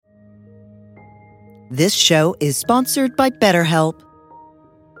This show is sponsored by BetterHelp.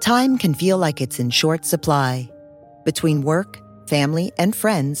 Time can feel like it's in short supply. Between work, family, and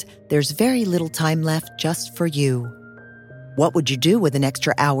friends, there's very little time left just for you. What would you do with an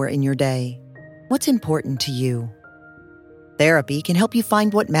extra hour in your day? What's important to you? Therapy can help you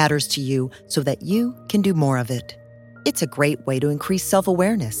find what matters to you so that you can do more of it. It's a great way to increase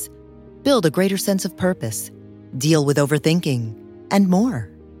self-awareness, build a greater sense of purpose, deal with overthinking, and more.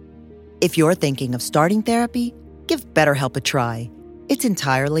 If you're thinking of starting therapy, give BetterHelp a try. It's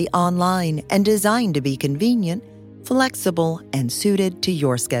entirely online and designed to be convenient, flexible, and suited to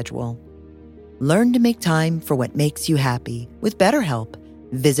your schedule. Learn to make time for what makes you happy with BetterHelp.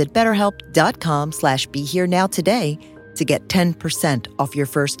 Visit BetterHelp.com/BeHereNow today to get 10% off your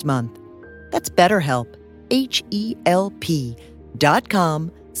first month. That's BetterHelp,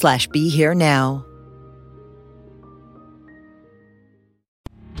 HELP.com/BeHereNow.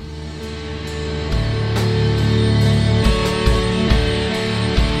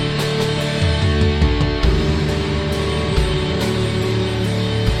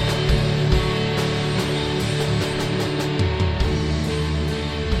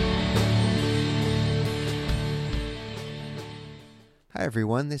 Hi,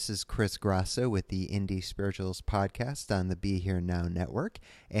 everyone. This is Chris Grasso with the Indie Spirituals podcast on the Be Here Now network.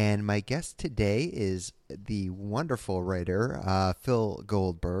 And my guest today is the wonderful writer, Phil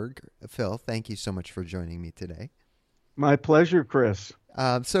Goldberg. Phil, thank you so much for joining me today. My pleasure, Chris.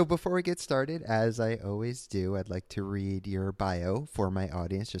 So before we get started, as I always do, I'd like to read your bio for my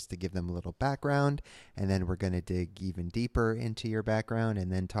audience just to give them a little background. And then we're going to dig even deeper into your background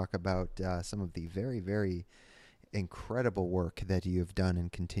and then talk about some of the very, very incredible work that you have done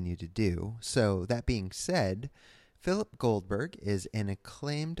and continue to do. So that being said, Philip Goldberg is an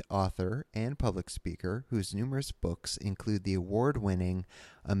acclaimed author and public speaker whose numerous books include the award-winning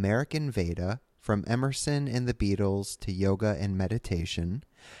American Veda, From Emerson and the Beatles to Yoga and Meditation,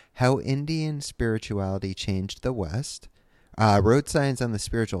 How Indian Spirituality Changed the West, Road Signs on the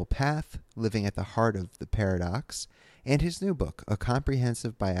Spiritual Path, Living at the Heart of the Paradox, and his new book, a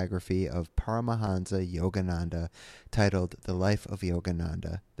comprehensive biography of Paramahansa Yogananda, titled The Life of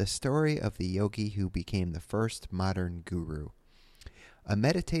Yogananda, the story of the yogi who became the first modern guru. A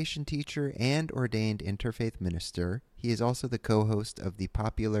meditation teacher and ordained interfaith minister, he is also the co-host of the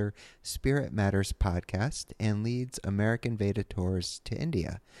popular Spirit Matters podcast and leads American Veda tours to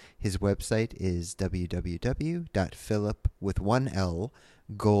India. His website is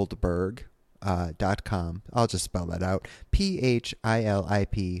www.philip.com. I'll just spell that out.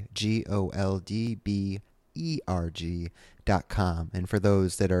 PhilipGoldberg.com. And for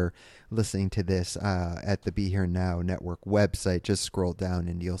those that are listening to this at the Be Here Now Network website, just scroll down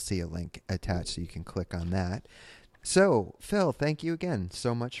and you'll see a link attached so you can click on that. So, Phil, thank you again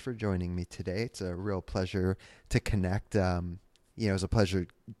so much for joining me today. It's a real pleasure to connect. It was a pleasure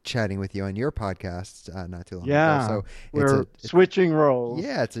chatting with you on your podcast not too long ago. So we're switching roles.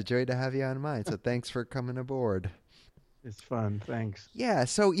 Yeah, it's a joy to have you on mine. So thanks for coming aboard. It's fun. Thanks. Yeah.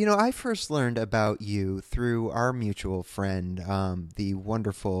 So, I first learned about you through our mutual friend, the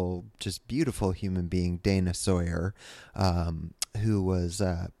wonderful, just beautiful human being, Dana Sawyer, who was,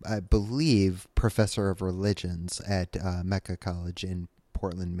 I believe, professor of religions at Mecca College in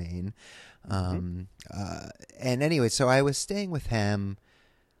Portland, Maine. And anyway, so I was staying with him.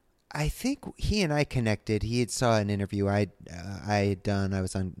 I think he and I connected. He had saw an interview I had done. I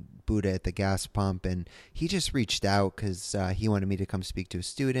was on Buddha at the gas pump, and he just reached out because he wanted me to come speak to his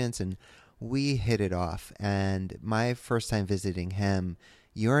students, and we hit it off. And my first time visiting him,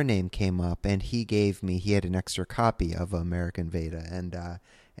 your name came up, and he had an extra copy of American Veda, and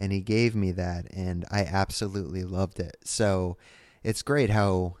he gave me that, and I absolutely loved it. So it's great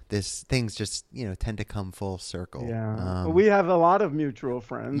how things just, tend to come full circle. Yeah. We have a lot of mutual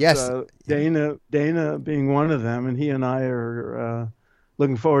friends. Yes. Dana being one of them, and he and I are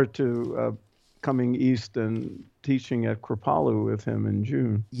looking forward to coming east and teaching at Kripalu with him in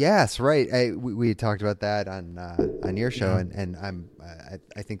June. Yes, right. We had talked about that on your show, and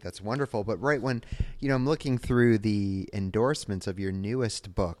I think that's wonderful. But right when I'm looking through the endorsements of your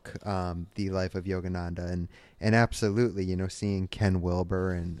newest book, The Life of Yogananda, and absolutely, seeing Ken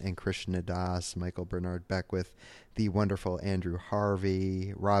Wilber and Krishna Das, Michael Bernard Beckwith, the wonderful Andrew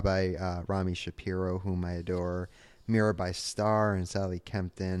Harvey, Rabbi Rami Shapiro, whom I adore, Mirabai Starr and Sally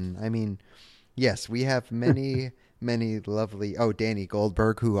Kempton. I mean, yes, we have many, many lovely... Oh, Danny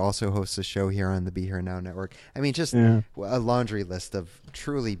Goldberg, who also hosts a show here on the Be Here Now network. I mean, just a laundry list of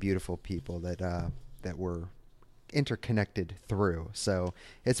truly beautiful people that we're interconnected through. So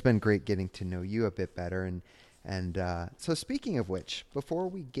it's been great getting to know you a bit better. And And so, speaking of which, before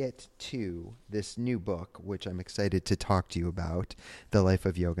we get to this new book, which I'm excited to talk to you about, The Life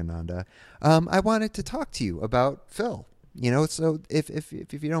of Yogananda, I wanted to talk to you about Phil. So if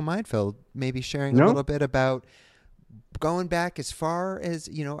you don't mind, Phil, maybe sharing a No? little bit about going back as far as,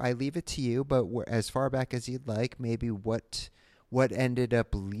 I leave it to you, but as far back as you'd like, maybe what ended up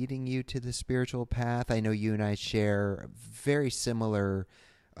leading you to the spiritual path. I know you and I share very similar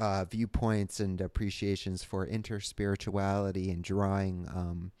viewpoints and appreciations for interspirituality and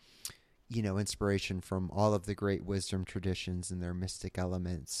drawing, inspiration from all of the great wisdom traditions and their mystic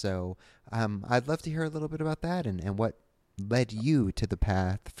elements. So I'd love to hear a little bit about that and what led you to the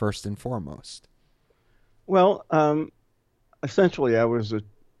path first and foremost. Well, essentially, I was a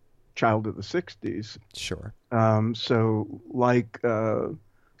child of the 60s. Sure. So, like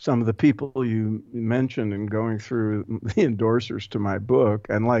some of the people you mentioned in going through the endorsers to my book,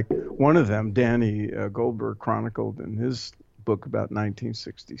 and like one of them, Danny Goldberg, chronicled in his book about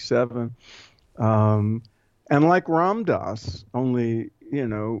 1967. And like Ram Dass, only,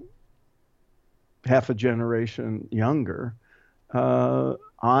 half a generation younger,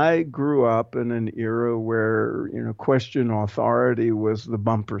 I grew up in an era where, question authority was the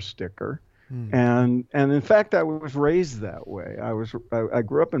bumper sticker. And in fact, I was raised that way. I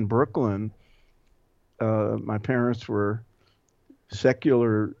grew up in Brooklyn. My parents were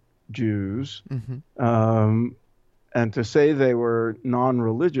secular Jews. And to say they were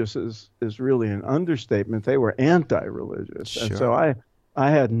non-religious is really an understatement. They were anti-religious. Sure. And so I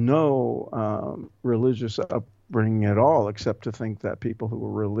had no religious upbringing at all, except to think that people who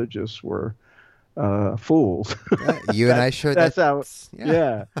were religious were fools. You and I showed that's that. how.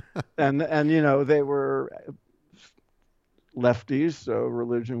 Yeah. And they were lefties, so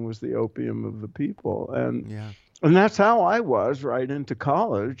religion was the opium of the people. And that's how I was right into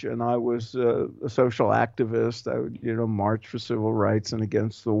college. And I was a social activist. I would, march for civil rights and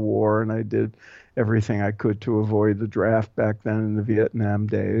against the war. And I did everything I could to avoid the draft back then in the Vietnam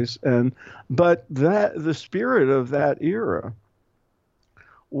days. But the spirit of that era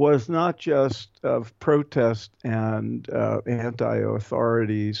was not just of protest and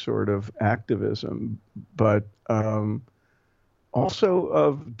anti-authority sort of activism, but also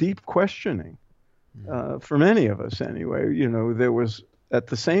of deep questioning. For many of us anyway, there was, at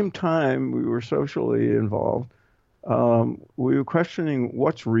the same time we were socially involved, we were questioning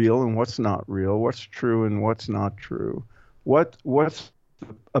what's real and what's not real, what's true and what's not true, what's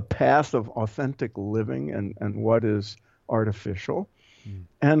a path of authentic living and what is artificial,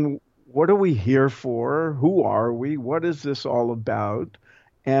 and what are we here for, who are we, what is this all about?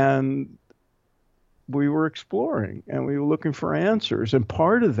 And we were exploring and we were looking for answers, and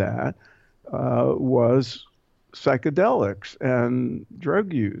part of that was psychedelics and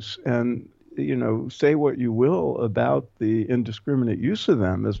drug use. And, say what you will about the indiscriminate use of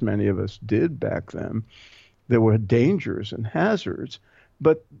them, as many of us did back then. There were dangers and hazards.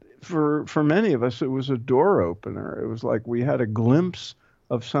 But for many of us, it was a door opener. It was like we had a glimpse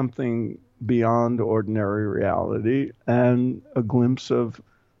of something beyond ordinary reality and a glimpse of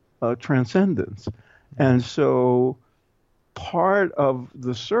transcendence. And so part of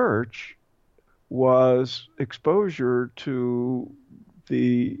the search was exposure to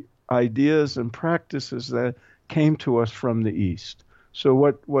the ideas and practices that came to us from the East. So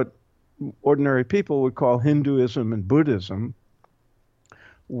what ordinary people would call Hinduism and Buddhism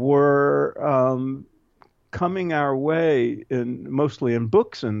were coming our way mostly in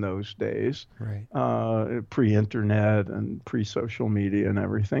books in those days, right? Pre-internet and pre-social media and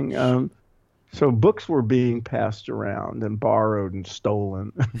everything. So books were being passed around and borrowed and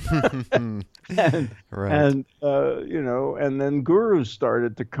stolen, and then gurus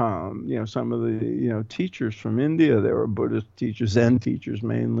started to come. Some of the teachers from India, they were Buddhist teachers, Zen teachers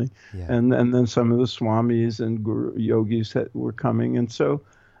mainly, and then some of the swamis and yogis that were coming, and so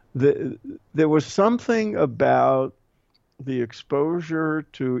there was something about the exposure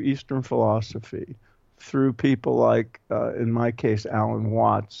to Eastern philosophy through people like, in my case, Alan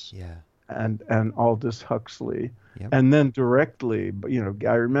Watts. And Aldous Huxley, and then directly,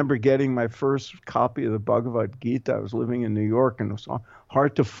 I remember getting my first copy of the Bhagavad Gita. I was living in New York, and it was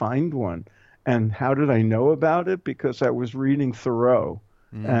hard to find one. And how did I know about it? Because I was reading Thoreau,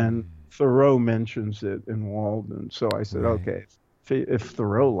 and Thoreau mentions it in Walden. So I said, okay, if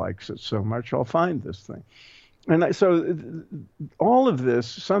Thoreau likes it so much, I'll find this thing. And so all of this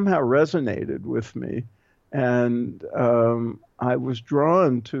somehow resonated with me. And I was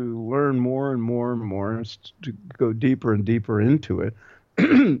drawn to learn more and more and more, to go deeper and deeper into it,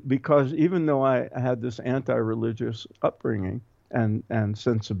 because even though I had this anti-religious upbringing and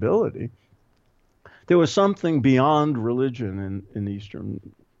sensibility, there was something beyond religion in Eastern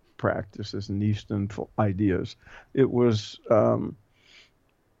practices and Eastern ideas. It was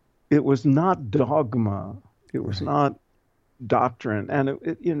not dogma. It was not doctrine, and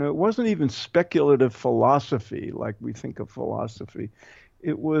it wasn't even speculative philosophy like we think of philosophy.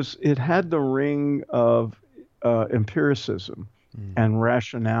 It had the ring of empiricism and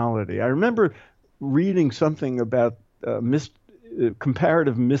rationality. I remember reading something about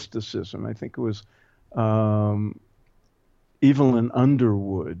comparative mysticism. I think it was Evelyn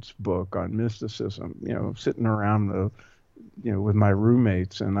Underwood's book on mysticism. Sitting around with my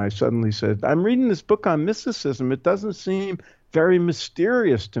roommates, and I suddenly said, "I'm reading this book on mysticism. It doesn't seem very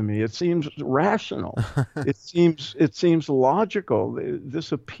mysterious to me. It seems rational. It seems logical.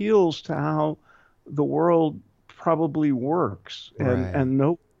 This appeals to how the world probably works."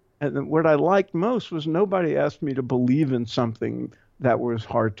 And what I liked most was nobody asked me to believe in something that was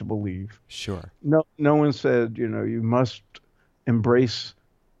hard to believe. Sure. No one said, you must embrace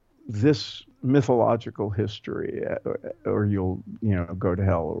this mythological history, or you'll go to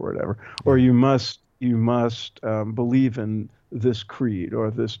hell or whatever, or you must believe in this creed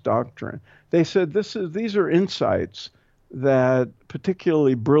or this doctrine. They said these are insights that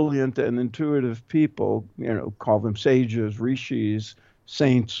particularly brilliant and intuitive people, call them sages, rishis,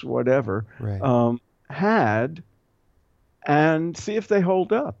 saints, whatever, had, and see if they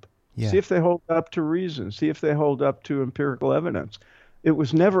hold up. See if they hold up to reason. See if they hold up to empirical evidence. It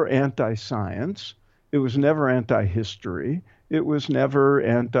was never anti-science. It was never anti-history. It was never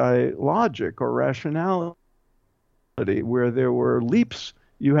anti-logic or rationality. Where there were leaps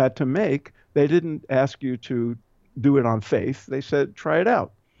you had to make, they didn't ask you to do it on faith. They said, try it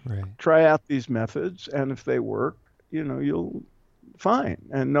out. Try out these methods, and if they work, you'll fine.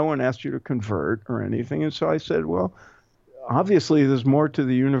 And no one asked you to convert or anything. And so I said, well, obviously there's more to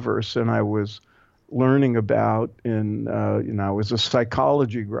the universe than I was learning about I was a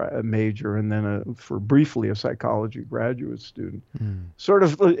psychology major, and then briefly a psychology graduate student. Sort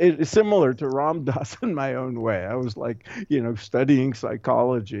of similar to Ram Dass in my own way. I was like, studying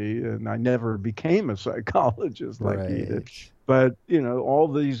psychology, and I never became a psychologist like he did. But, all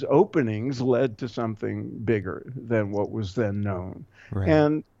these openings led to something bigger than what was then known.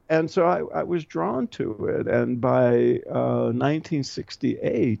 And so I was drawn to it. And by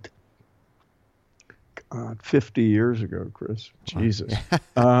 1968, 50 years ago, Chris, Jesus,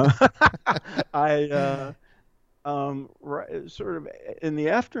 I sort of in the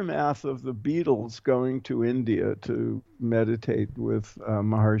aftermath of the Beatles going to India to meditate with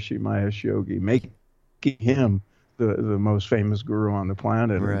Maharishi Mahesh Yogi, making him the most famous guru on the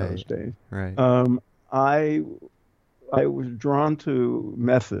planet in those days. I was drawn to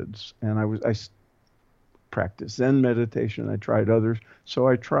methods, and I practiced Zen meditation. I tried others. So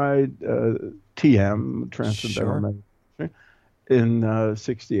I tried TM, Transcendental Meditation, in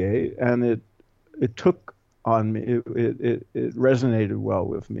 68, and it took on me. It resonated well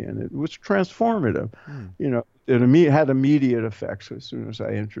with me, and it was transformative. It had immediate effects as soon as I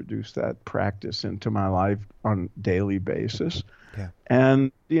introduced that practice into my life on a daily basis.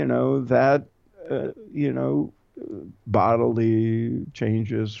 And bodily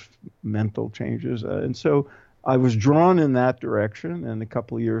changes, mental changes. And so I was drawn in that direction, and a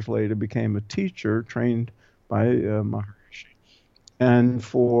couple of years later became a teacher trained by Maharishi. And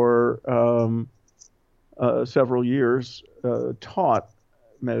for several years taught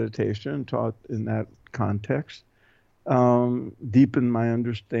meditation, taught in that context, deepened my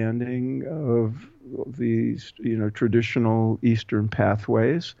understanding of these, traditional Eastern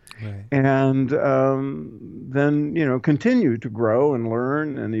pathways, and then, continue to grow and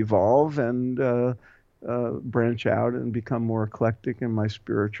learn and evolve and branch out and become more eclectic in my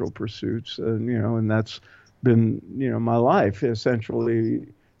spiritual pursuits, and that's been, my life, essentially,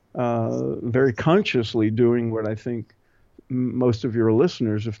 very consciously doing what I think most of your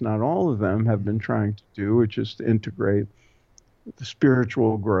listeners, if not all of them, have been trying to do, which is to integrate the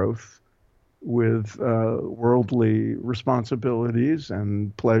spiritual growth with worldly responsibilities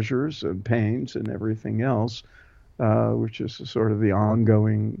and pleasures and pains and everything else, which is sort of the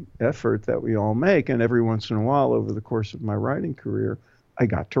ongoing effort that we all make. And every once in a while, over the course of my writing career, I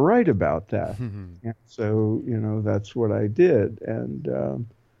got to write about that. And so, that's what I did. And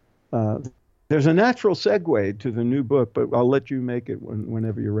there's a natural segue to the new book, but I'll let you make it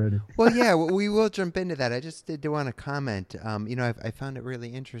whenever you're ready. Well, yeah, we will jump into that. I just did want to comment. I found it really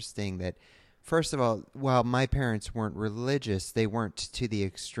interesting that, first of all, while my parents weren't religious, they weren't to the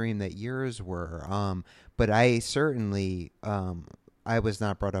extreme that yours were. But I certainly I was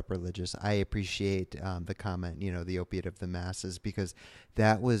not brought up religious. I appreciate the comment, the opiate of the masses, because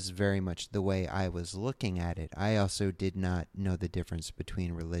that was very much the way I was looking at it. I also did not know the difference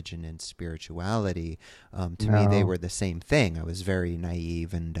between religion and spirituality. To me, they No. were the same thing. I was very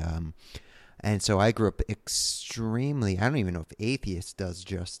naive, and so I grew up extremely. I don't even know if atheist does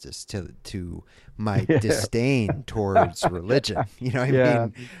justice to my Yeah. disdain towards religion. I Yeah,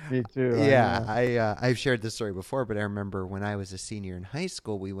 mean, me too. I yeah, know. I've shared this story before, but I remember when I was a senior in high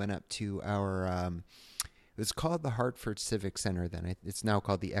school, we went up to our it was called the Hartford Civic Center then. It's now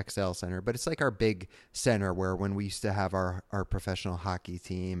called the XL Center, but it's like our big center where when we used to have our professional hockey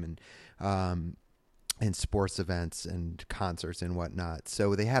team and sports events and concerts and whatnot.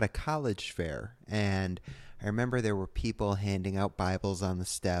 So they had a college fair, and I remember there were people handing out Bibles on the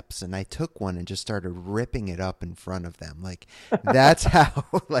steps, and I took one and just started ripping it up in front of them. Like that's how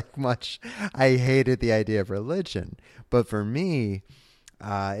like much I hated the idea of religion. But for me,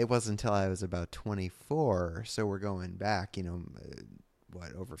 it wasn't until I was about 24, so we're going back,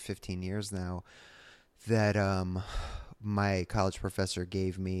 over 15 years now, that my college professor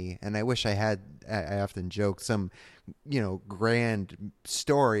gave me, and I wish I often joke some, grand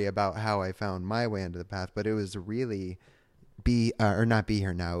story about how I found my way into the path, but it was really Be or not Be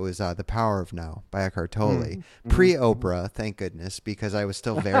Here Now. It was The Power of Now by Eckhart Tolle. Mm, Pre mm. Oprah, thank goodness, because I was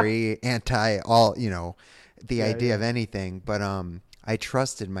still very anti all, the Yeah, idea yeah. of anything. But I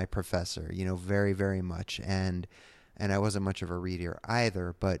trusted my professor, very, very much, and I wasn't much of a reader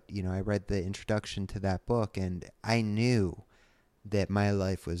either. But I read the introduction to that book, and I knew that my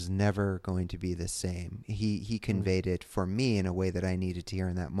life was never going to be the same. He Mm. conveyed it for me in a way that I needed to hear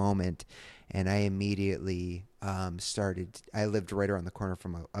in that moment, and I immediately started. I lived right around the corner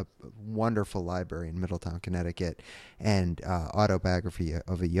from a wonderful library in Middletown, Connecticut, and Autobiography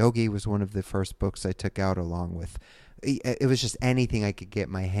of a Yogi was one of the first books I took out, along with. It was just anything I could get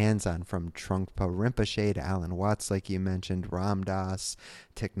my hands on, from Trungpa Rinpoche to Alan Watts, like you mentioned, Ram Dass,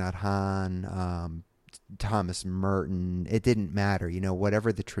 Thich Nhat Hanh, Thomas Merton. It didn't matter,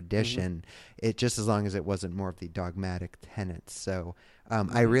 whatever the Mhm. tradition, it just as long as it wasn't more of the dogmatic tenets. So I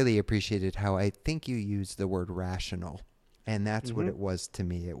Mhm. really appreciated how I think you used the word rational, and that's what Mhm. it was to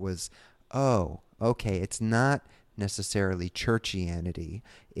me. It was, oh, okay, it's not necessarily churchianity.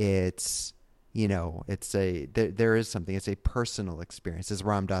 It's there is something. It's a personal experience, as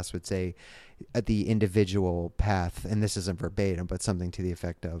Ram Dass would say, the individual path, and this isn't verbatim, but something to the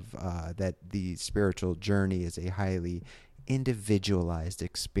effect of that the spiritual journey is a highly individualized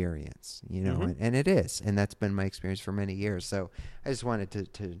experience, Mhm. and it is, and that's been my experience for many years. So I just wanted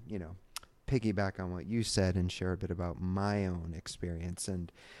to piggyback on what you said and share a bit about my own experience.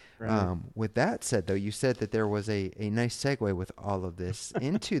 And Right. with that said, though, you said that there was a nice segue with all of this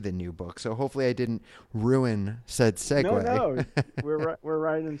into the new book. So hopefully I didn't ruin said No, segue. no, we're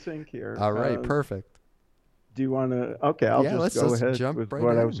right in sync here. All right, perfect. Do you want to? Okay, I'll Yeah, just go let's ahead jump with right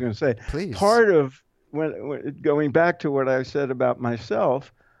what I was in, going to say. please. Part of going back to what I said about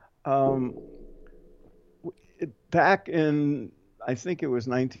myself, um, back in, I think it was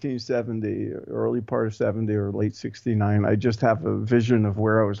 1970, early part of 70 or late 69, I just have a vision of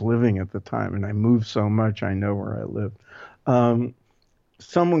where I was living at the time, and I moved so much I know where I lived. Um,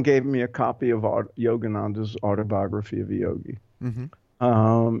 Someone gave me a copy of Yogananda's Autobiography of a Yogi.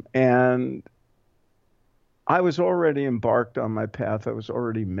 Mm-hmm. And I was already embarked on my path. I was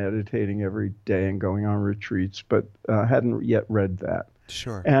already meditating every day and going on retreats, but hadn't yet read that.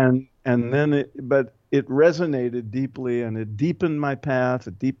 Sure. And then but it resonated deeply, and it deepened my path.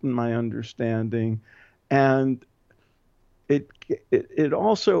 It deepened my understanding, and it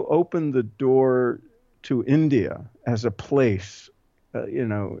also opened the door to India as a place,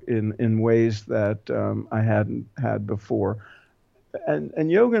 in ways that I hadn't had before. And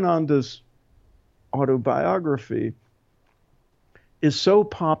Yogananda's autobiography is so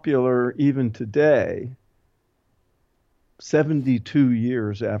popular even today, 72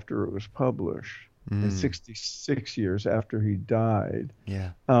 years after it was published and Mm. 66 years after he died,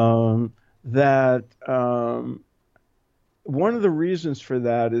 Yeah. that one of the reasons for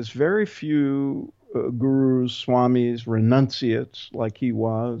that is very few gurus, swamis, renunciates like he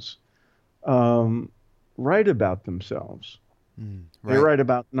was, um, write about themselves. Mm. They Right. write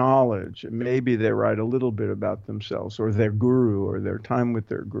about knowledge. Maybe they write a little bit about themselves or their guru or their time with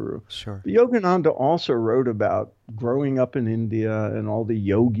their guru. Sure. But Yogananda also wrote about growing up in India and all the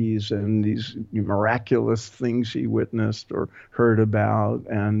yogis and these miraculous things he witnessed or heard about.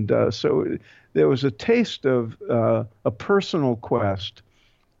 And so there was a taste of a personal quest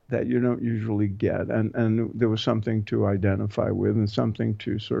that you don't usually get. And there was something to identify with and something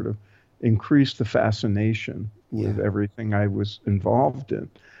to sort of increase the fascination with everything I was involved in,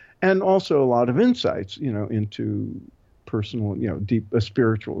 and also a lot of insights, into personal, deep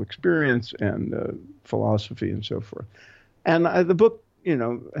spiritual experience and philosophy and so forth. And the book,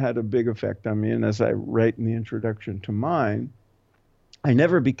 had a big effect on me. And as I write in the introduction to mine, I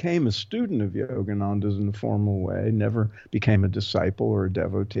never became a student of Yogananda's in a formal way, never became a disciple or a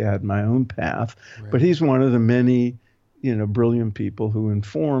devotee. I had my own path. Right. But he's one of the many, brilliant people who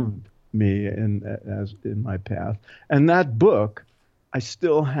informed me in my path. And that book I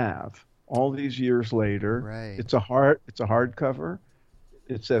still have all these years later. Right. It's a hardcover.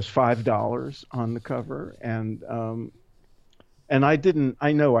 It says $5 on the cover. And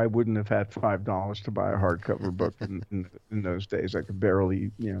I know I wouldn't have had $5 to buy a hardcover book in those days. I could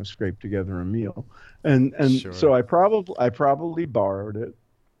barely, scrape together a meal. And sure. So I probably borrowed it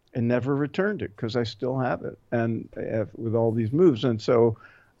and never returned it because I still have it and with all these moves. And so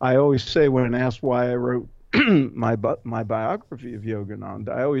I always say when asked why I wrote my biography of Yogananda,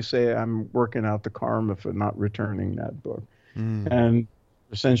 I always say I'm working out the karma for not returning that book and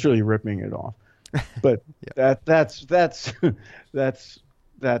essentially ripping it off. But that's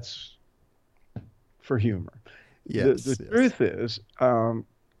for humor. Yes, the truth is,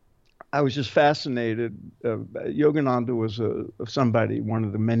 I was just fascinated. Yogananda was one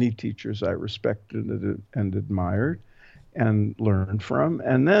of the many teachers I respected and admired and learned from.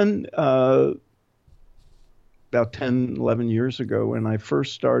 And then about 10, 11 years ago, when I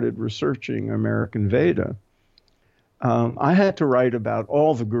first started researching American Veda, I had to write about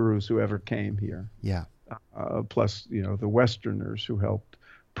all the gurus who ever came here. Yeah. Plus, the Westerners who helped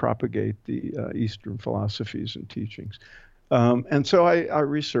propagate the Eastern philosophies and teachings. And so I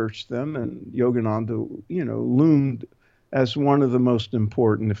researched them, and Yogananda, loomed as one of the most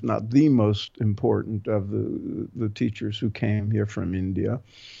important, if not the most important, of the teachers who came here from India.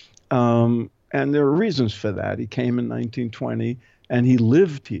 And there are reasons for that. He came in 1920, and he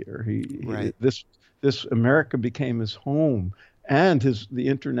lived here. This America became his home and the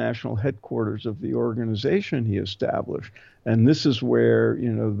international headquarters of the organization he established. And this is where,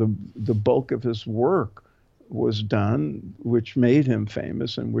 the bulk of his work was done, which made him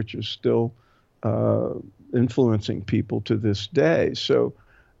famous and which is still influencing people to this day. So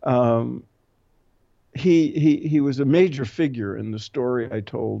he was a major figure in the story I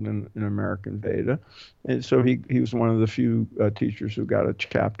told in American Veda. And so he was one of the few teachers who got a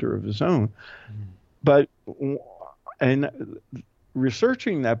chapter of his own. But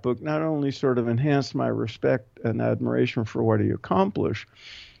researching that book not only sort of enhanced my respect and admiration for what he accomplished,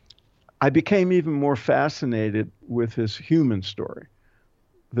 I became even more fascinated with his human story,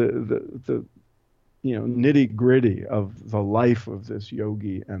 the nitty gritty of the life of this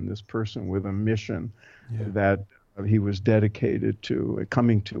yogi and this person with a mission that he was dedicated to,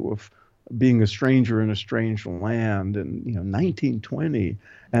 coming to being a stranger in a strange land in 1920,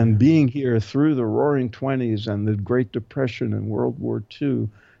 and being here through the Roaring '20s and the Great Depression and World War II.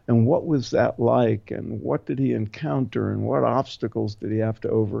 And what was that like? And what did he encounter? And what obstacles did he have to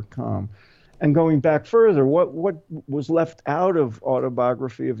overcome? And going back further, what was left out of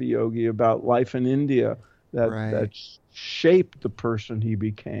Autobiography of a Yogi about life in India that shaped the person he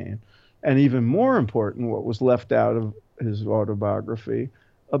became? And even more important, what was left out of his autobiography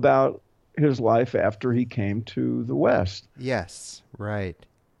about his life after he came to the West. Yes, right.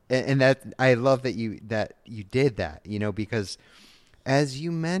 And that I love that you did that, because as you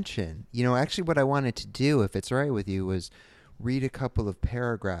mentioned, actually what I wanted to do, if it's all right with you, was read a couple of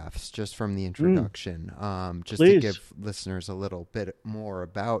paragraphs just from the introduction, just Please. to give listeners a little bit more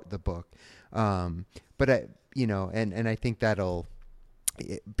about the book. But and I think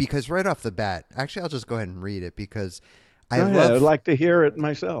because right off the bat, actually I'll just go ahead and read it because I'd like to hear it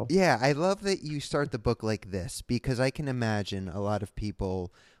myself. Yeah, I love that you start the book like this because I can imagine a lot of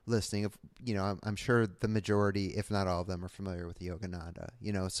people listening. I'm sure the majority, if not all of them, are familiar with Yogananda.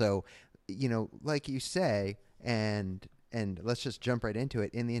 So, like you say, and let's just jump right into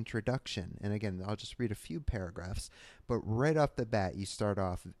it in the introduction. And again, I'll just read a few paragraphs. But right off the bat, you start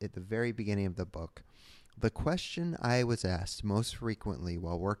off at the very beginning of the book. The question I was asked most frequently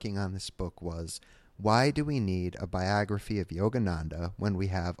while working on this book was, why do we need a biography of Yogananda when we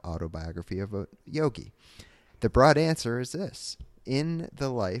have autobiography of a yogi? The broad answer is this. In the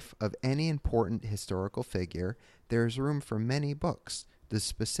life of any important historical figure, there is room for many books. The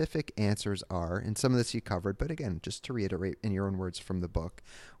specific answers are, and some of this you covered, but again, just to reiterate in your own words from the book.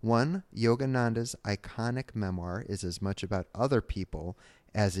 1, Yogananda's iconic memoir is as much about other people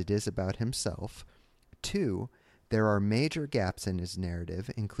as it is about himself. 2, there are major gaps in his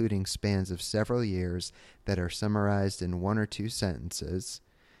narrative, including spans of several years that are summarized in 1 or 2 sentences.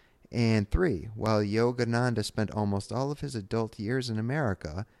 And 3, while Yogananda spent almost all of his adult years in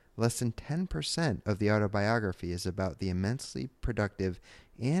America, less than 10% of the autobiography is about the immensely productive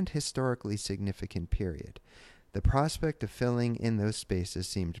and historically significant period. The prospect of filling in those spaces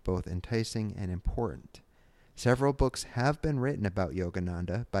seemed both enticing and important. Several books have been written about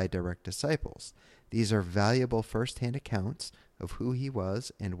Yogananda by direct disciples. These are valuable first-hand accounts of who he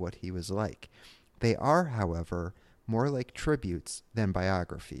was and what he was like. They are, however, more like tributes than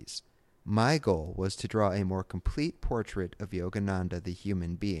biographies. My goal was to draw a more complete portrait of Yogananda the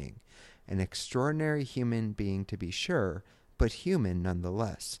human being, an extraordinary human being to be sure, but human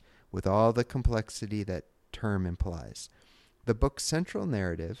nonetheless, with all the complexity that term implies. The book's central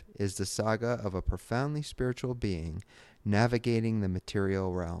narrative is the saga of a profoundly spiritual being navigating the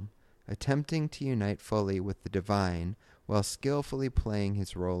material realm, attempting to unite fully with the divine while skillfully playing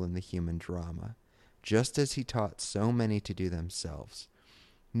his role in the human drama, just as he taught so many to do themselves.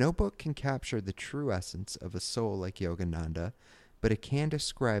 No book can capture the true essence of a soul like Yogananda, but it can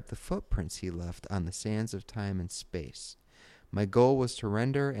describe the footprints he left on the sands of time and space. My goal was to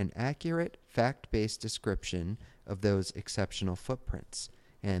render an accurate, fact-based description of those exceptional footprints.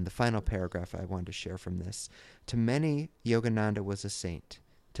 And the final paragraph I wanted to share from this. To many, Yogananda was a saint.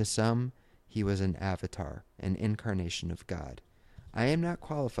 To some, he was an avatar, an incarnation of God. I am not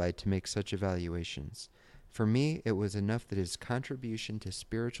qualified to make such evaluations. For me, it was enough that his contribution to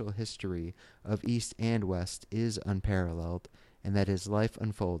spiritual history of East and West is unparalleled, and that his life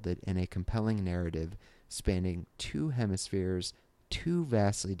unfolded in a compelling narrative spanning 2 hemispheres, 2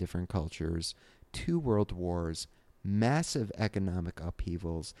 vastly different cultures, 2 world wars, massive economic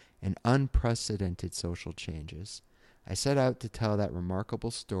upheavals, and unprecedented social changes. I set out to tell that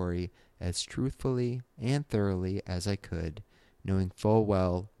remarkable story as truthfully and thoroughly as I could, knowing full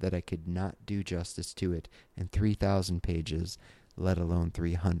well that I could not do justice to it in 3,000 pages, let alone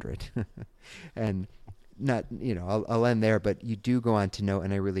 300. And not, I'll end there, but you do go on to note,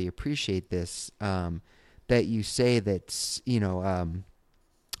 and I really appreciate this, that you say that, and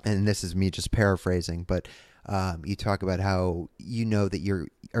this is me just paraphrasing, but you talk about how that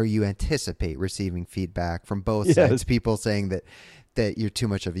you anticipate receiving feedback from both sides. People saying that you're too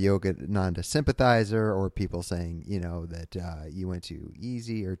much of a Yogananda sympathizer, or people saying, that you went too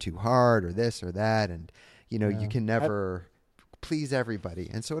easy or too hard or this or that. And, you can never please everybody.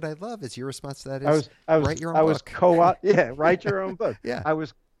 And so what I love is your response to that is write your own book. Write your own book. Yeah.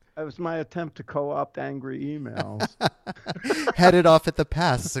 That was my attempt to co-opt angry emails. Headed off at the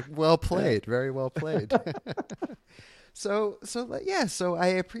pass. Well played. Very well played. So I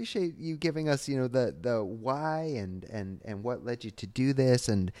appreciate you giving us, the why and what led you to do this.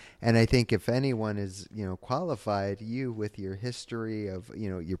 And I think if anyone is, qualified, you with your history of,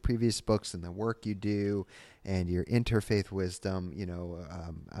 your previous books and the work you do and your interfaith wisdom,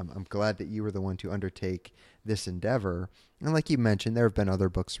 I'm glad that you were the one to undertake this endeavor. And like you mentioned, there have been other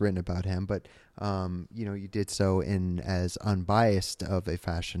books written about him, but, you did so in as unbiased of a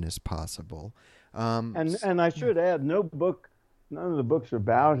fashion as possible. And I should add, none of the books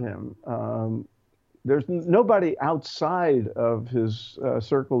about him. There's nobody outside of his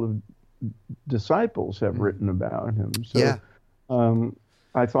circle of disciples have written about him. So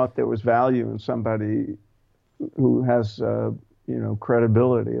I thought there was value in somebody who has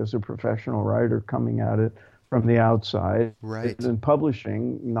credibility as a professional writer coming at it from the outside, right, and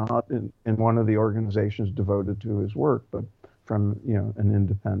publishing not in one of the organizations devoted to his work, but from an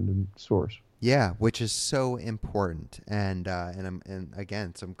independent source. Yeah, which is so important, and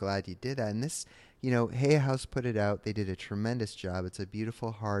again, so I'm glad you did that. And this, Hay House put it out. They did a tremendous job. It's a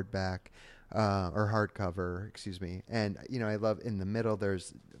beautiful hardback, or hardcover, excuse me. And I love in the middle.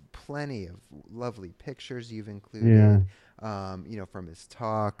 There's plenty of lovely pictures you've included. From his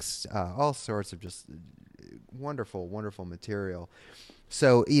talks, all sorts of just wonderful, wonderful material.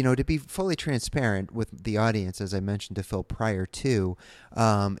 So, to be fully transparent with the audience, as I mentioned to Phil prior to,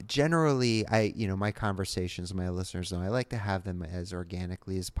 generally, my conversations, my listeners know, I like to have them as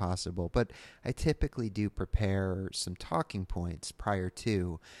organically as possible, but I typically do prepare some talking points prior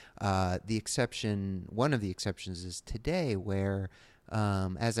to. One of the exceptions is today where,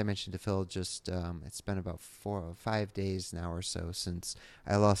 as I mentioned to Phil, it's been about 4 or 5 days now or so since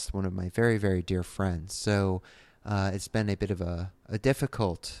I lost one of my very, very dear friends. So, it's been a bit of a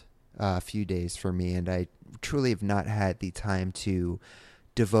difficult few days for me, and I truly have not had the time to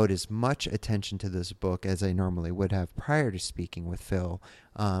devote as much attention to this book as I normally would have prior to speaking with Phil.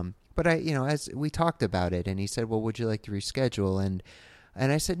 But as we talked about it, and he said, well, would you like to reschedule?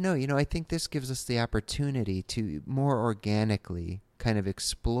 And I said, no, I think this gives us the opportunity to more organically kind of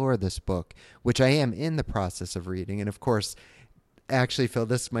explore this book, which I am in the process of reading. And of course, actually, Phil,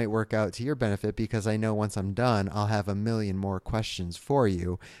 this might work out to your benefit because I know once I'm done, I'll have a million more questions for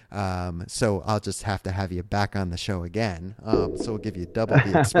you. So I'll just have to have you back on the show again. So we'll give you double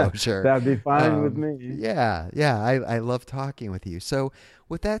the exposure. That'd be fine with me. Yeah, yeah. I love talking with you. So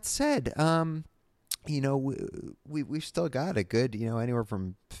with that said, we've still got a good, anywhere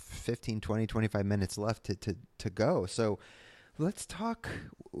from 15, 20, 25 minutes left to go. So let's talk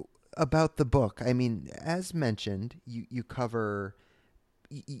about the book. I mean, as mentioned, you cover,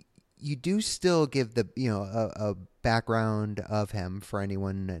 you do still give the, a background of him for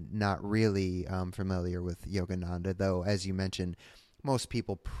anyone not really familiar with Yogananda, though, as you mentioned, most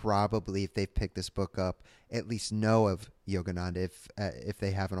people probably, if they've picked this book up, at least know of Yogananda if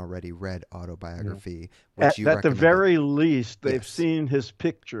they haven't already read Autobiography, which you at the recommended. very least, they've Yes. seen his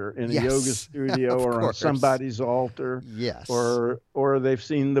picture in a Yes. yoga studio Of or on course. somebody's altar. Yes. Or they've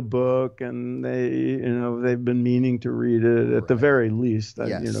seen the book and they've been meaning to read it. At the Right. very least,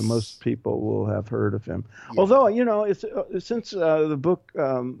 Yes. most people will have heard of him. Yeah. Although it's since the book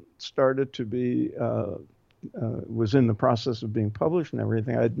started to be was in the process of being published and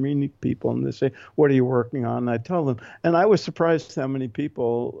everything, I'd meet people and they say, "What are you working on?" And I tell them, and I was surprised how many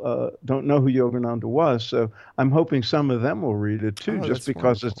people don't know who Yogananda was. So I'm hoping some of them will read it too, Oh, just that's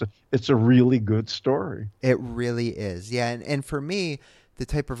because wonderful. it's a really good story. It really is. Yeah. And for me, the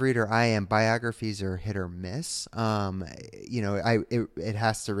type of reader I am, biographies are hit or miss. It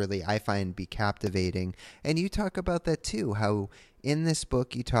has to really, I find, be captivating. And you talk about that too, how in this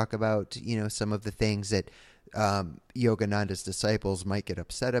book you talk about, some of the things that Yogananda's disciples might get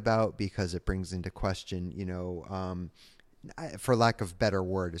upset about because it brings into question, for lack of better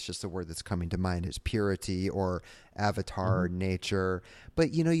word, it's just the word that's coming to mind, is purity or avatar nature.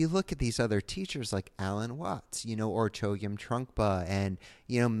 But, you look at these other teachers like Alan Watts, or Chogyam Trungpa, and,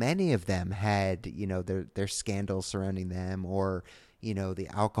 many of them had, their scandals surrounding them, or, the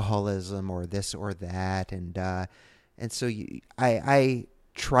alcoholism or this or that. And so I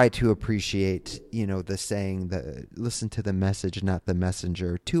try to appreciate, the saying that listen to the message, not the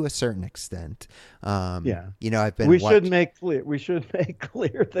messenger, to a certain extent. I've been. We should make clear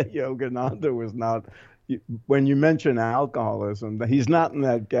that Yogananda was not. When you mention alcoholism, that he's not in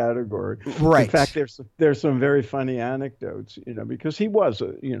that category. Right. In fact, there's some very funny anecdotes, because he was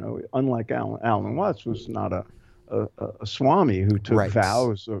unlike Alan Watts, was not a Swami who took Right.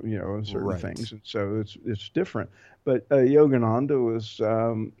 vows of certain Right. things, and so it's different. But Yogananda was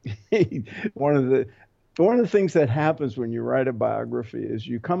one of the things that happens when you write a biography is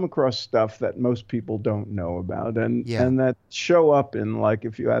you come across stuff that most people don't know about, and that show up in, like,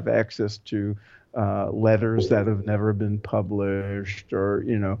 if you have access to letters that have never been published, or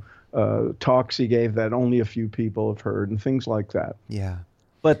talks he gave that only a few people have heard, and things like that. Yeah.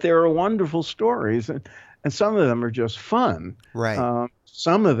 But there are wonderful stories, and some of them are just fun. Right.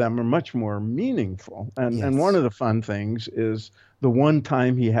 Some of them are much more meaningful. And Yes. and one of the fun things is the one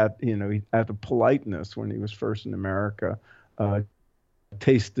time he had the politeness when he was first in America,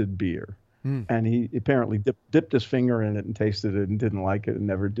 tasted beer. And he apparently dipped his finger in it and tasted it and didn't like it and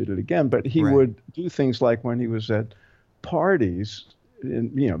never did it again. But he Right. would do things like when he was at parties,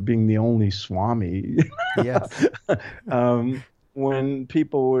 being the only Swami. Yes. When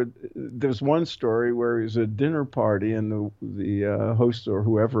people there's one story where he was at a dinner party and the host or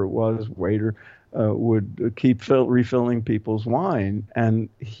whoever it was, waiter, would keep refilling people's wine, and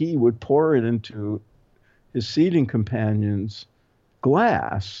he would pour it into his seating companion's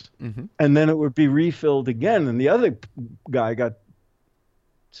glass, and then it would be refilled again, and the other guy got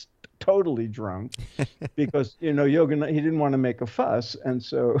totally drunk because Yogananda, he didn't want to make a fuss, and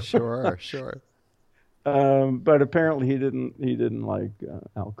so Sure. but apparently he didn't like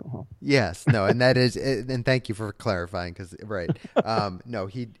alcohol. Yes, no, and that is, and thank you for clarifying, because right, no,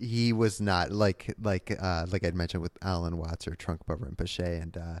 he was not like I'd mentioned with Alan Watts or Trungpa Rinpoche,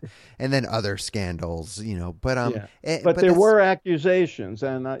 and then other scandals, but but there were accusations,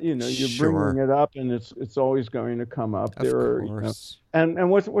 and you're Sure. bringing it up, and it's always going to come up. Of course. And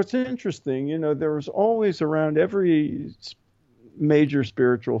what's interesting, there was always, around every major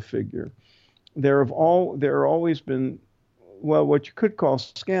spiritual figure, there have always been, well, what you could call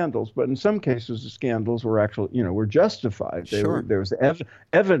scandals, but in some cases the scandals were actually, were justified. Sure. There was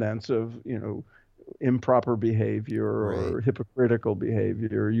evidence of, improper behavior or Right. hypocritical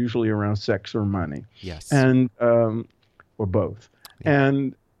behavior, usually around sex or money. Yes. And or both. Yeah.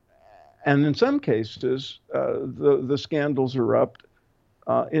 And in some cases, the scandals erupt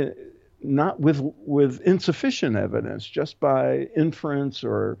not with insufficient evidence, just by inference,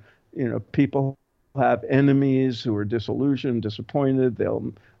 or people have enemies who are disillusioned, disappointed.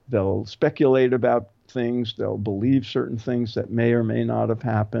 They'll speculate about things. They'll believe certain things that may or may not have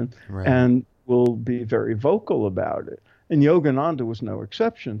happened, Right. and will be very vocal about it. And Yogananda was no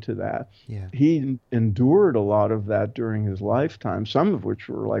exception to that. Yeah. He endured a lot of that during his lifetime, some of which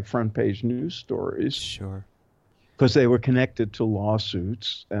were like front page news stories, Sure. because they were connected to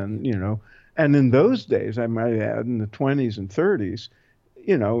lawsuits. And in those days, I might add, in the 20s and 30s,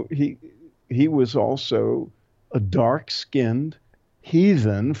 he was also a dark-skinned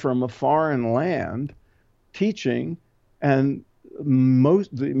heathen from a foreign land teaching, and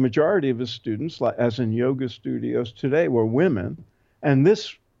the majority of his students, like as in yoga studios today, were women, and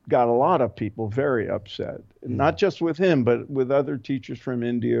this got a lot of people very upset, not just with him, but with other teachers from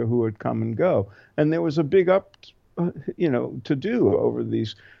India who would come and go. And there was a big to do over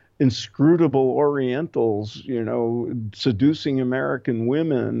these inscrutable Orientals, seducing American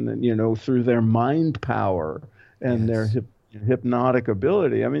women, through their mind power and their hypnotic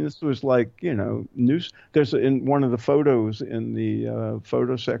ability. I mean, this was like, news. There's in one of the photos in the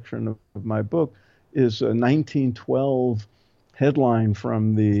photo section of my book is a 1912 headline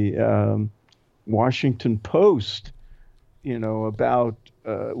from the Washington Post, about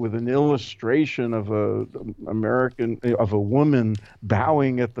with an illustration of a woman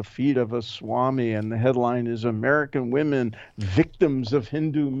bowing at the feet of a Swami, and the headline is "American Women Victims of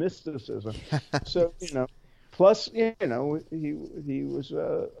Hindu Mysticism." So plus he was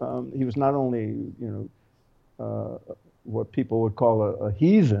not only what people would call a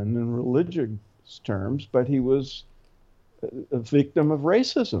heathen in religious terms, but he was a victim of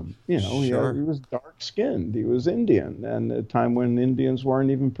racism. Sure. He was dark-skinned. He was Indian, and at a time when Indians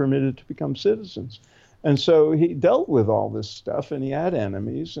weren't even permitted to become citizens. And so he dealt with all this stuff, and he had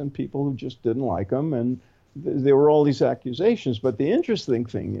enemies and people who just didn't like him, and there were all these accusations. But the interesting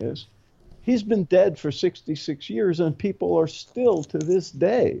thing is, he's been dead for 66 years, and people are still to this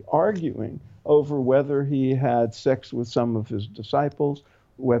day arguing over whether he had sex with some of his disciples,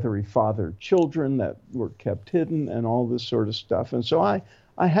 whether he fathered children that were kept hidden, and all this sort of stuff. And so I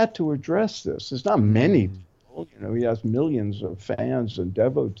had to address this. There's not many people, he has millions of fans and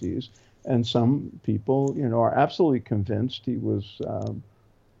devotees, and some people, are absolutely convinced he was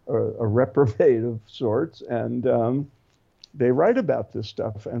a reprobate of sorts, and they write about this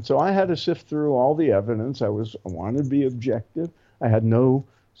stuff. And so I had to sift through all the evidence. I wanted to be objective. I had no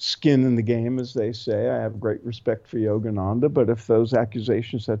skin in the game, as they say. I have great respect for Yogananda, but if those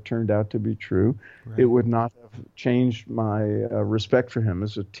accusations had turned out to be true, it would not have changed my respect for him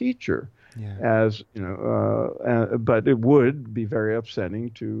as a teacher. Yeah. But it would be very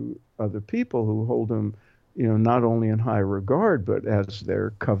upsetting to other people who hold him, not only in high regard, but as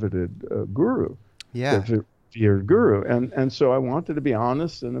their coveted guru. Yeah. Their revered guru. And so I wanted to be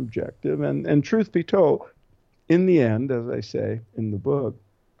honest and objective. And truth be told, in the end, as I say in the book,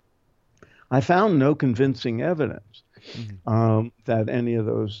 I found no convincing evidence that any of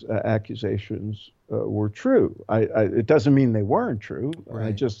those accusations were true. It doesn't mean they weren't true. Right.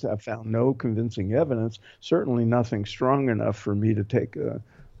 I just have found no convincing evidence, certainly nothing strong enough for me to take a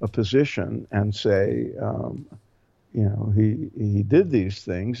position and say, he did these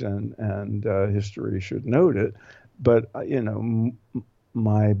things, and history should note it. But,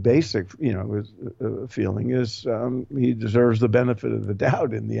 my basic, feeling is he deserves the benefit of the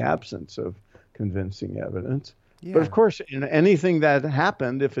doubt in the absence of convincing evidence. Yeah. But of course, anything that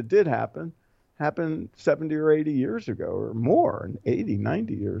happened, if it did happen, happened 70 or 80 years ago or more, 80,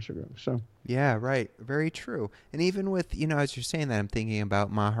 90 years ago. So yeah, right. Very true. And even with, as you're saying that, I'm thinking about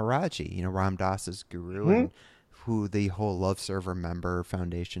Maharaji, Ram Dass's guru, and who the whole Love Serve Remember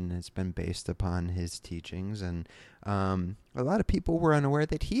Foundation has been based upon his teachings. And a lot of people were unaware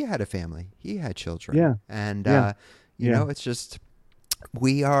that he had a family. He had children. Yeah. And, Yeah. it's just,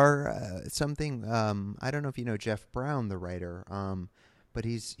 we are something, I don't know if you know Jeff Brown, the writer, but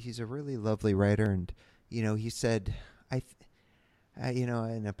he's a really lovely writer. And, he said,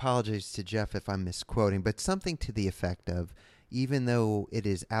 and apologies to Jeff if I'm misquoting, but something to the effect of, even though it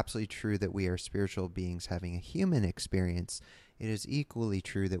is absolutely true that we are spiritual beings having a human experience, it is equally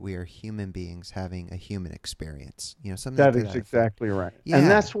true that we are human beings having a human experience. Something that to is that exactly effect. right. Yeah. And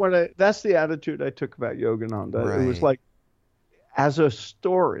that's the attitude I took about Yogananda. Right. It was like, as a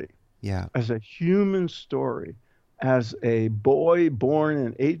story, Yeah. as a human story, as a boy born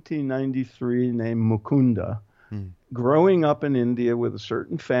in 1893 named Mukunda, growing up in India with a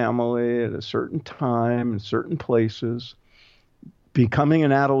certain family at a certain time in certain places, becoming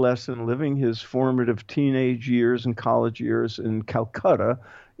an adolescent, living his formative teenage years and college years in Calcutta,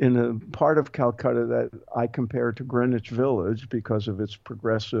 in a part of Calcutta that I compare to Greenwich Village because of its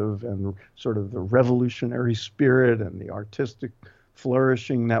progressive and sort of the revolutionary spirit and the artistic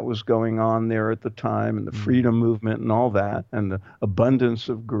flourishing that was going on there at the time, and the freedom movement and all that, and the abundance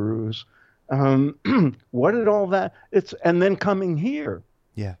of gurus. What did all that? And then coming here,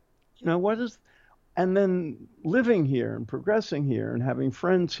 Yeah. what is, and then living here and progressing here and having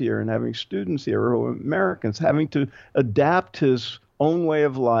friends here and having students here who are Americans, having to adapt his own way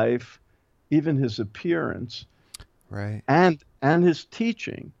of life, even his appearance, Right. and his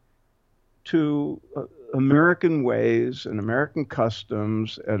teaching to American ways and American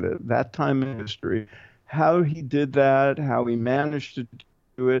customs at that time in history, how he did that, how he managed to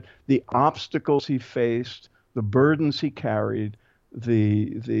do it, the obstacles he faced, the burdens he carried,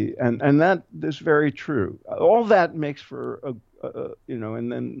 and that is very true. All that makes for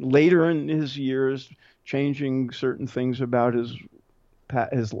and then later in his years, changing certain things about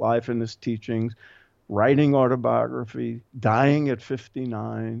his life and his teachings, writing autobiography, dying at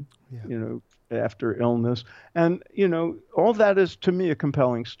 59, after illness. And, all that is, to me, a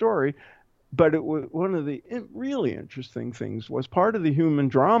compelling story. But it was one of the really interesting things was part of the human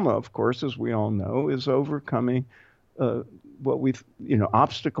drama, of course, as we all know, is overcoming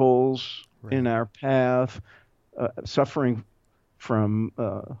obstacles in our path, suffering from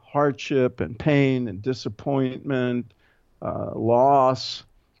hardship and pain and disappointment, loss,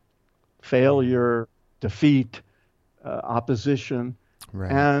 failure, defeat, opposition,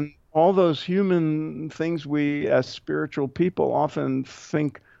 and all those human things we as spiritual people often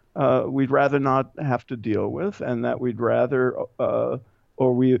think we'd rather not have to deal with, and that we'd rather,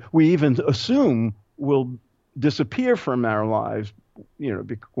 or we even assume will disappear from our lives,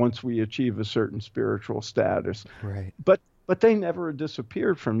 once we achieve a certain spiritual status. Right. But they never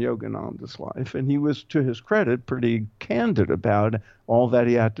disappeared from Yogananda's life, and he was, to his credit, pretty candid about all that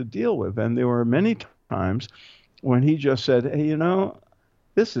he had to deal with. And there were many times when he just said, "Hey,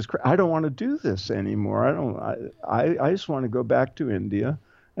 this is I don't want to do this anymore. I just want to go back to India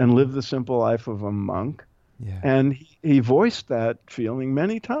and live the simple life of a monk." Yeah. And he voiced that feeling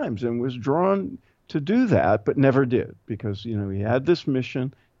many times and was drawn to do that, but never did, because he had this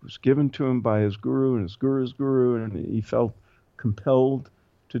mission. It was given to him by his guru and his guru's guru, and he felt compelled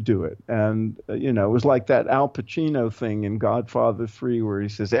to do it. And it was like that Al Pacino thing in Godfather 3, where he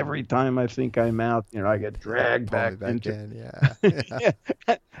says, "Every time I think I'm out, I get dragged back into." Yeah. Yeah.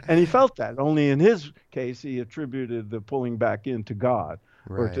 And he felt that. Only in his case, he attributed the pulling back into God,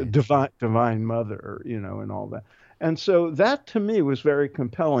 or to divine mother, and all that. And so that, to me, was very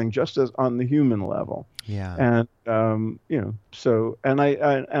compelling, just as on the human level. Yeah. And I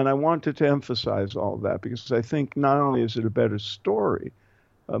wanted to emphasize all of that, because I think not only is it a better story,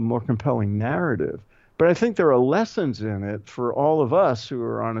 a more compelling narrative, but I think there are lessons in it for all of us who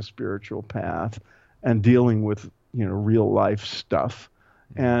are on a spiritual path and dealing with real life stuff.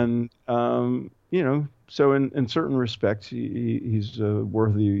 And so in certain respects, he's a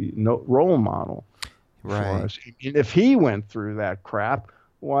worthy role model. Right. And if he went through that crap,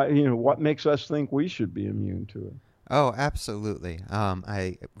 why, what makes us think we should be immune to it? Oh, absolutely.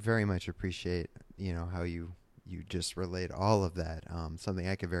 I very much appreciate, how you just relayed all of that. Something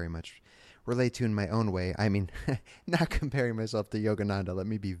I could very much relate to in my own way. I mean, not comparing myself to Yogananda, let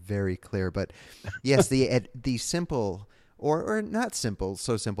me be very clear, but yes, the simple, or not simple,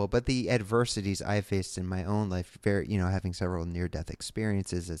 so simple, but the adversities I faced in my own life, having several near-death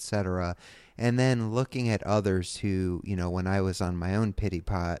experiences, etc., and then looking at others who, when I was on my own pity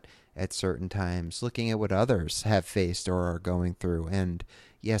pot at certain times, looking at what others have faced or are going through. And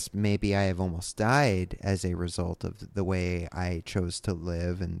yes, maybe I have almost died as a result of the way I chose to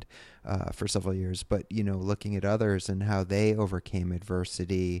live and for several years. But, looking at others and how they overcame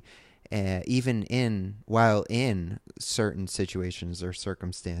adversity, even while in certain situations or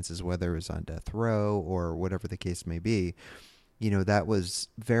circumstances, whether it was on death row or whatever the case may be, that was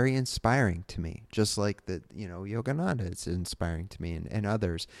very inspiring to me, just like that, Yogananda is inspiring to me and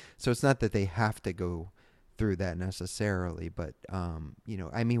others. So it's not that they have to go through that necessarily, but,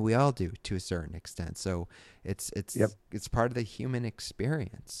 we all do to a certain extent. So it's part of the human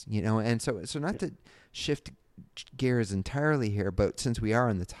experience, and so not to shift gears entirely here, but since we are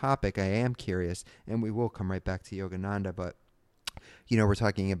on the topic, I am curious, and we will come right back to Yogananda, but we're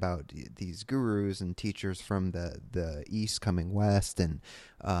talking about these gurus and teachers from the East coming West, and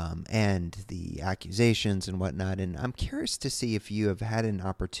the accusations and whatnot. And I'm curious to see if you have had an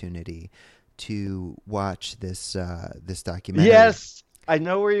opportunity to watch this documentary. Yes, I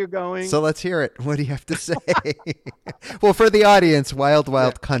know where you're going. So let's hear it. What do you have to say? Well, for the audience,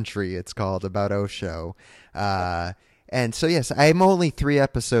 Wild Country, it's called, about Osho. And so, yes, I'm only 3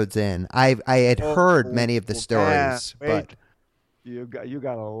 episodes in. I had heard many of the stories, but You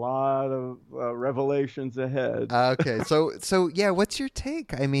got a lot of revelations ahead. Okay, so yeah, what's your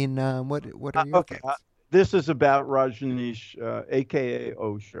take? I mean, what are your Okay, thoughts? this is about Rajneesh, aka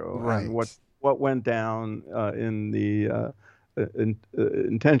Osho, and what Right. what went down in the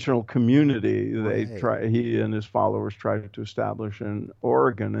intentional community Right. he and his followers tried to establish in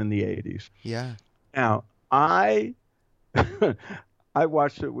Oregon in the 80s. Yeah. Now, I I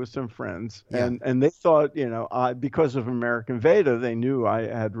watched it with some friends, Yeah. and they thought, because of American Veda, they knew I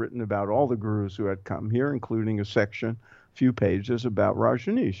had written about all the gurus who had come here, including a section, few pages about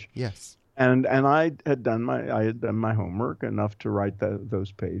Rajneesh. Yes. And I had done my homework enough to write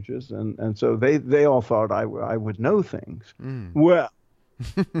those pages, and so they all thought I would know things. Mm. Well,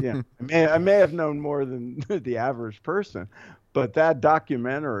 yeah, I may have known more than the average person, but that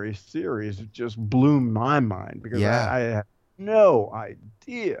documentary series just blew my mind because Yeah. I had no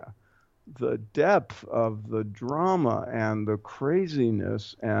idea the depth of the drama and the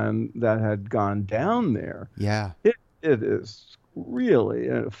craziness and that had gone down there. Yeah. It is really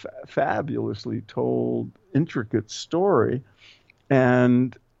a fabulously told, intricate story,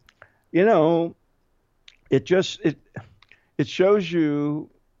 and you know, it shows you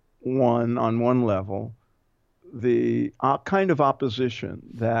on one level the kind of opposition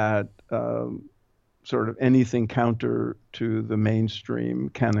that sort of anything counter to the mainstream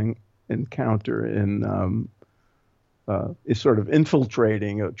can encounter in is sort of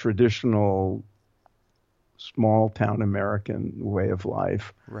infiltrating a traditional small town American way of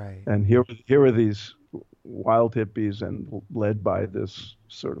life. Right. And here are these wild hippies and led by this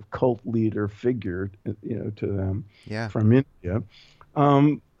sort of cult leader figure, to them Yeah. from India.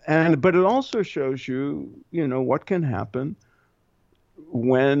 But it also shows you, what can happen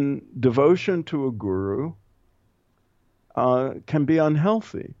when devotion to a guru can be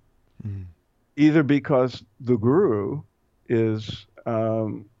unhealthy, Mm. either because the guru is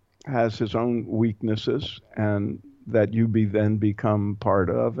has his own weaknesses and that then become part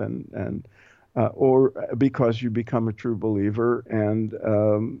of, and or because you become a true believer and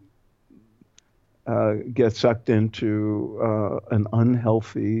get sucked into an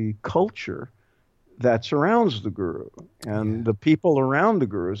unhealthy culture that surrounds the guru and Yeah. the people around the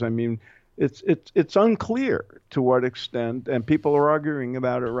gurus. I mean, it's unclear to what extent, and people are arguing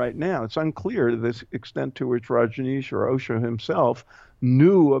about it right now. It's unclear to this extent to which Rajneesh or Osho himself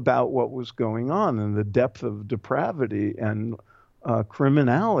knew about what was going on and the depth of depravity and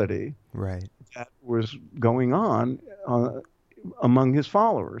criminality Right. that was going on among his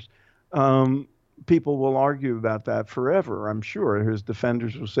followers. Um, People will argue about that forever, I'm sure. His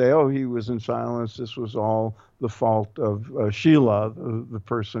defenders will say, oh, he was in silence. This was all the fault of Sheila, the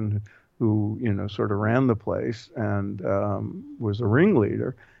person who, sort of ran the place and was a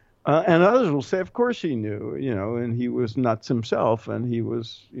ringleader. And others will say, of course he knew, and he was nuts himself, and he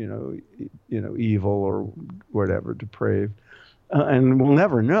was, evil or whatever, depraved. And we'll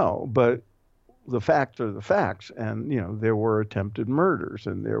never know. But the facts are the facts. And, there were attempted murders,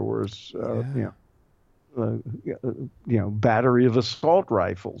 and there was, Yeah. battery of assault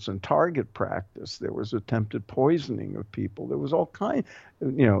rifles and target practice. There was attempted poisoning of people. There was all kind,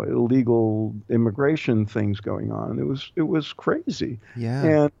 illegal immigration things going on. It was crazy.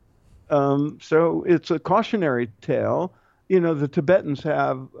 Yeah. And so it's a cautionary tale. The Tibetans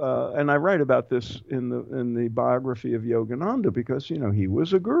have, and I write about this in the biography of Yogananda because he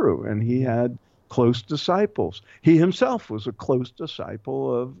was a guru and he had close disciples. He himself was a close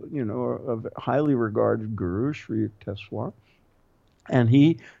disciple of of a highly regarded guru, Sri Yukteswar, and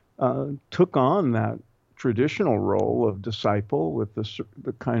he took on that traditional role of disciple with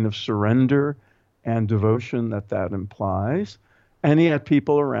the kind of surrender and devotion that implies. And he had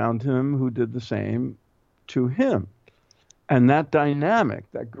people around him who did the same to him. And that dynamic,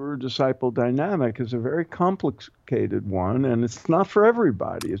 that guru-disciple dynamic, is a very complicated one, and it's not for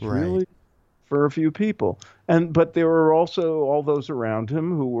everybody. It's Right. really for a few people. But there were also all those around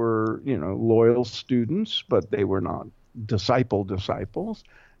him who were, loyal students, but they were not disciples.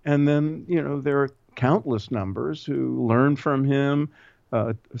 And then, there are countless numbers who learn from him,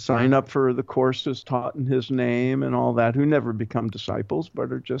 sign up for the courses taught in his name and all that, who never become disciples,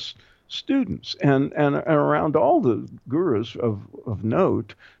 but are just students. And around all the gurus of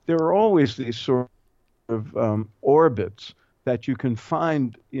note, there are always these sort of orbits that you can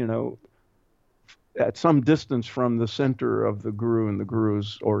find, at some distance from the center of the guru and the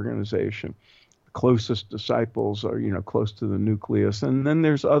guru's organization. The closest disciples are, close to the nucleus. And then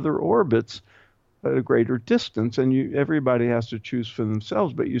there's other orbits at a greater distance, and everybody has to choose for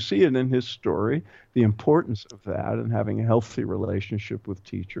themselves. But you see it in his story, the importance of that and having a healthy relationship with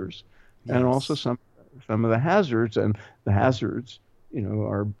teachers. Yes. And also some of the hazards, and the hazards,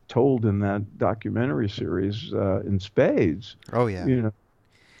 are told in that documentary series in spades. Oh yeah.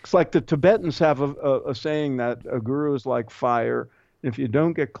 It's like the Tibetans have a saying that a guru is like fire. If you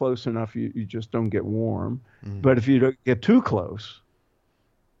don't get close enough, you just don't get warm. But if you don't get too close,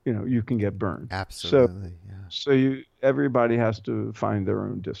 you can get burned. Absolutely. So everybody has to find their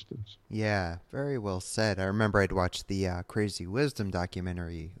own distance. Yeah, very well said. I remember I'd watched the Crazy Wisdom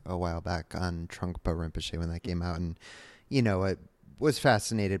documentary a while back on Trungpa Rinpoche when that came out, and I was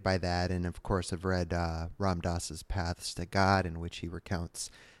fascinated by that. And of course, I've read Ram Dass's Paths to God, in which he recounts,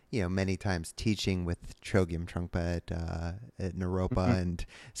 many times teaching with Chogyam Trungpa at Naropa, and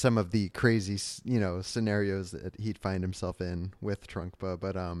some of the crazy, scenarios that he'd find himself in with Trungpa.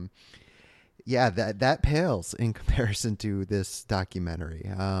 But yeah, that pales in comparison to this documentary.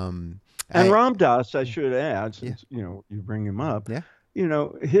 And Ram Dass, I should add, since you bring him up,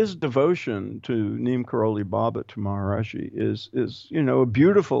 his devotion to Neem Karoli Baba, to Maharishi, is a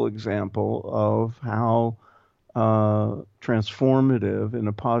beautiful example of how transformative in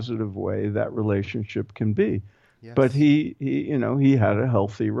a positive way that relationship can be. Yes. But he had a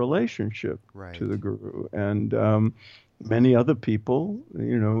healthy relationship to the guru, and many other people,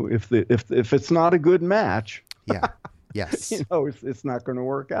 if it's not a good match, yes, it's not going to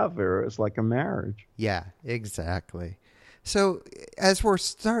work out very. It's like a marriage. Yeah, exactly. So as we're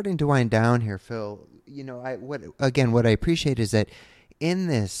starting to wind down here, Phil, what I appreciate is that in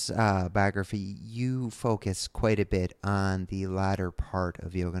this biography, you focus quite a bit on the latter part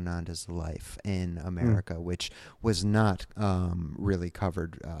of Yogananda's life in America, which was not really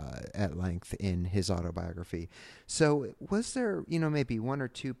covered at length in his autobiography. So was there, maybe one or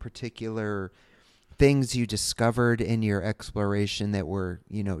two particular things you discovered in your exploration that were,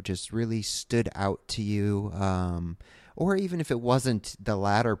 just really stood out to you? Or even if it wasn't the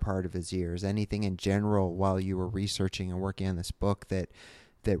latter part of his years, anything in general while you were researching and working on this book that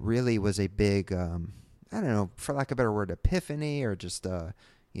really was a big, I don't know, for lack of a better word, epiphany, or just a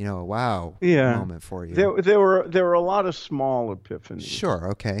wow moment for you? There were a lot of small epiphanies.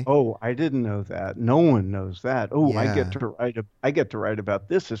 Sure, okay. Oh, I didn't know that. No one knows that. Oh, yeah. I get to write about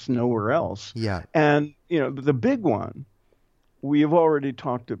this. It's nowhere else. Yeah. And the big one we have already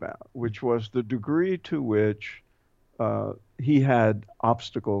talked about, which was the degree to which he had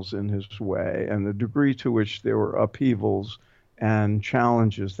obstacles in his way, and the degree to which there were upheavals and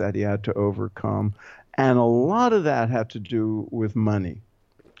challenges that he had to overcome. And a lot of that had to do with money.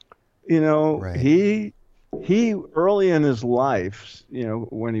 Right. He early in his life,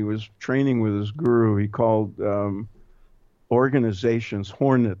 when he was training with his guru, he called organizations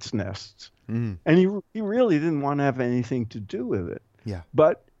hornets' nests. And he really didn't want to have anything to do with it. Yeah.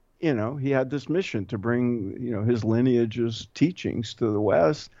 But he had this mission to bring, his lineage's teachings to the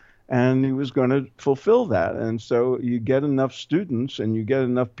West, and he was going to fulfill that. And so you get enough students and you get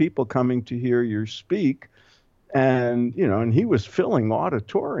enough people coming to hear you speak, and, and he was filling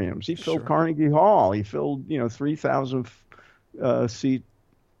auditoriums. He filled Carnegie Hall. He filled, 3,000 seat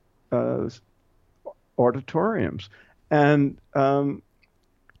auditoriums. And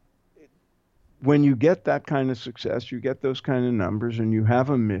when you get that kind of success, you get those kind of numbers, and you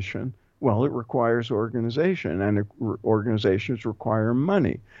have a mission, well, it requires organization, and organizations require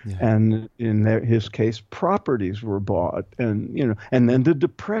money. Yeah. And in his case, properties were bought, and and then the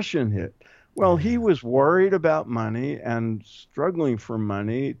Depression hit. Well, he was worried about money and struggling for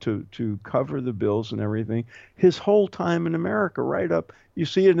money to cover the bills and everything his whole time in America, right up. You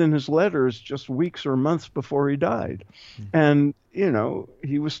see it in his letters just weeks or months before he died. And,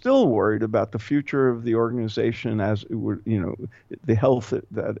 he was still worried about the future of the organization, as it would, the health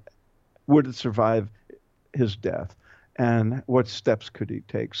that would it survive his death, and what steps could he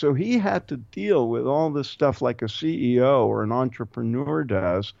take. So he had to deal with all this stuff like a CEO or an entrepreneur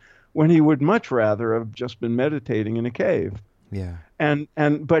does, when he would much rather have just been meditating in a cave. Yeah.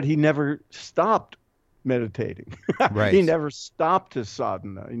 But he never stopped meditating. Right. He never stopped his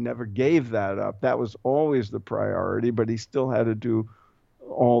sadhana. He never gave that up. That was always the priority, but he still had to do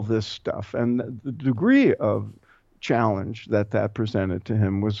all this stuff. And the degree of challenge that presented to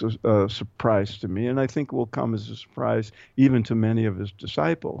him was a surprise to me, and I think will come as a surprise even to many of his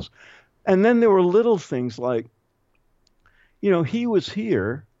disciples. And then there were little things like, he was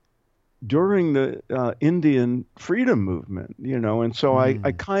here during the Indian freedom movement, and so I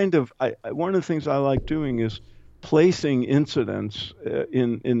one of the things I like doing is placing incidents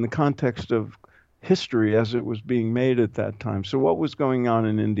in the context of history as it was being made at that time. So what was going on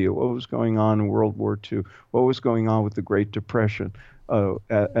in India? What was going on in World War II? What was going on with the Great Depression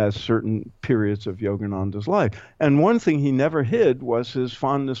as certain periods of Yogananda's life? And one thing he never hid was his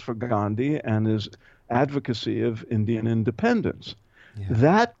fondness for Gandhi and advocacy of Indian independence. Yeah.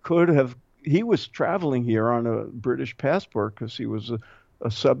 That could have, he was traveling here on a British passport because he was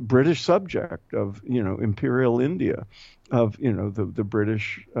a British subject of, imperial India, of, the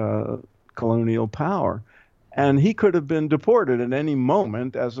British colonial power. And he could have been deported at any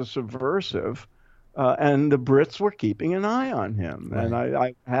moment as a subversive. And the Brits were keeping an eye on him. Right. And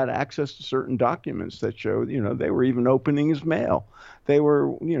I had access to certain documents that showed, they were even opening his mail. They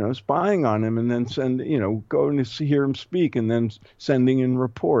were, spying on him and then going to hear him speak and then sending in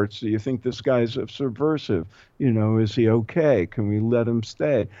reports. Do you think this guy's a subversive? Is he okay? Can we let him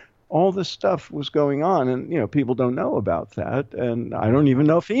stay? All this stuff was going on, and people don't know about that, and I don't even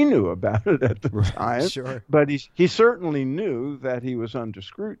know if he knew about it at the time. Sure. But he certainly knew that he was under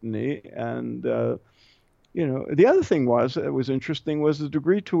scrutiny, and the other thing that was interesting was the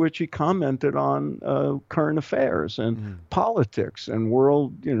degree to which he commented on current affairs and politics and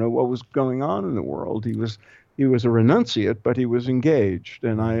world, what was going on in the world. He was a renunciate, but he was engaged,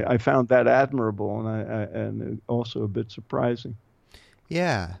 and I found that admirable and also a bit surprising.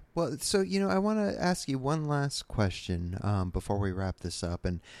 Yeah. Well, so, I want to ask you one last question before we wrap this up.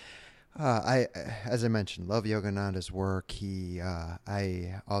 And as I mentioned, love Yogananda's work.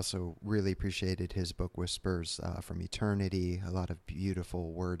 I also really appreciated his book, Whispers from Eternity. A lot of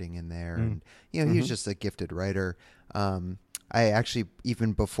beautiful wording in there. And, he was just a gifted writer. I actually,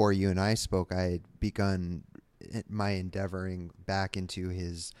 even before you and I spoke, I had begun my endeavoring back into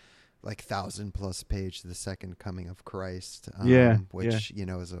his 1,000+ page, The Second Coming of Christ, which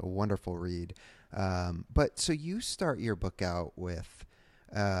is a wonderful read. But so you start your book out with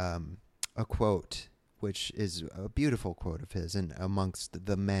a quote, which is a beautiful quote of his, and amongst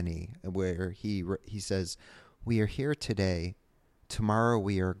the many, where he says, "We are here today, tomorrow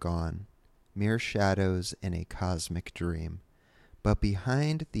we are gone, mere shadows in a cosmic dream. But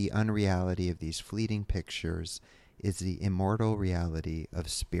behind the unreality of these fleeting pictures is the immortal reality of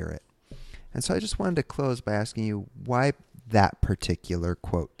spirit." And so I just wanted to close by asking you why that particular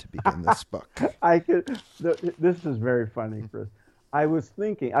quote to begin this book. This is very funny, Chris. I was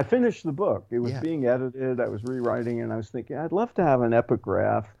thinking, I finished the book. It was being edited. I was rewriting, and I was thinking, I'd love to have an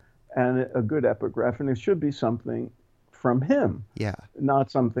epigraph, and a good epigraph, and it should be something from him. Yeah.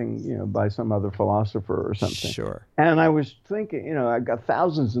 Not something, by some other philosopher or something. Sure. And I was thinking, I got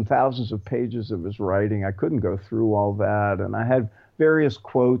thousands and thousands of pages of his writing. I couldn't go through all that, and I had various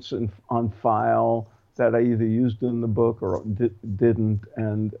quotes on file that I either used in the book or didn't,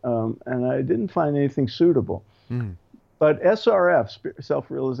 and I didn't find anything suitable. But SRF,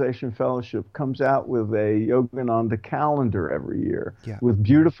 Self-Realization Fellowship, comes out with a Yogananda calendar every year with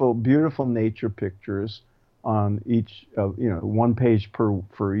beautiful, beautiful nature pictures on each of, one page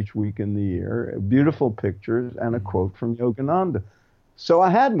for each week in the year, beautiful pictures and a quote from Yogananda. So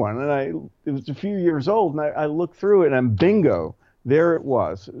I had one, and it was a few years old, and I looked through it, and bingo. There it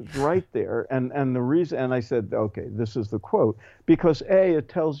was right there. And the reason, and I said, okay, this is the quote, because it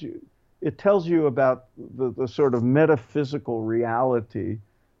tells you about the sort of metaphysical reality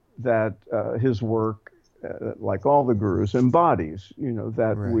that his work, like all the gurus, embodies,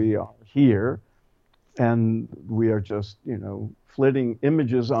 that we are here and we are just, flitting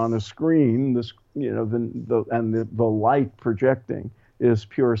images on a screen, the light projecting is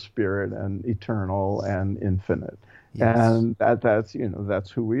pure spirit and eternal and infinite. Yes. And that's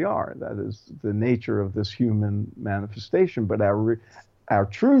who we are. That is the nature of this human manifestation. But our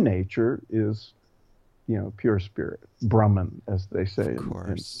true nature is, pure spirit, Brahman, as they say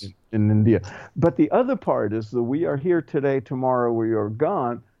in India. But the other part is the we are here today, tomorrow we are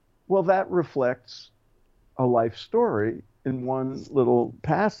gone. Well, that reflects a life story in one little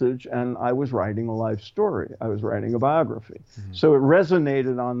passage, and I was writing a life story. I was writing a biography. So it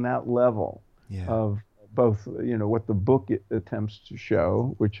resonated on that level of both, what the book attempts to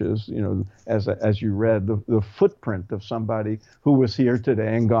show, which is, as you read, the footprint of somebody who was here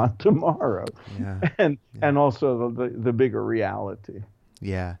today and gone tomorrow, and also the bigger reality.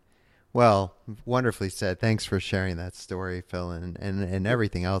 Yeah. Well, wonderfully said. Thanks for sharing that story, Phil, and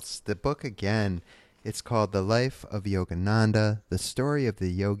everything else. The book, again, it's called The Life of Yogananda, the story of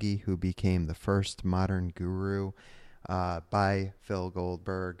the yogi who became the first modern guru. By Phil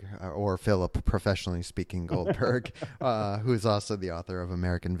Goldberg, or Philip, professionally speaking, Goldberg, who's also the author of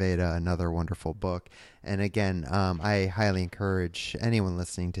American Veda, another wonderful book. And again, I highly encourage anyone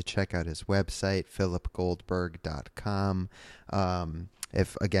listening to check out his website, philipgoldberg.com.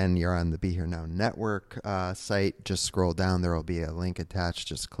 if, again, you're on the Be Here Now Network site, just scroll down. There will be a link attached.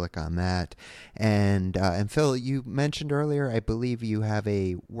 Just click on that. And Phil, you mentioned earlier, I believe you have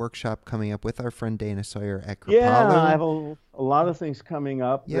a workshop coming up with our friend Dana Sawyer at Kripalu. Yeah, I have a lot of things coming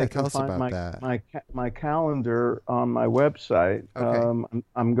up. Yeah, tell us about that. My calendar on my website. Okay.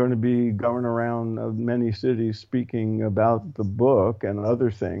 I'm going to be going around many cities speaking about the book and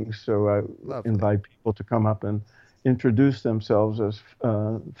other things. So I invite people to come up and introduce themselves as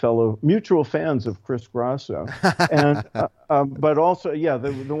fellow mutual fans of Chris Grosso. And but also, yeah,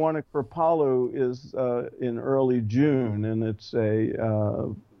 the one at Kripalu is in early June, and it's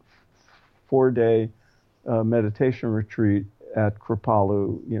a 4-day meditation retreat at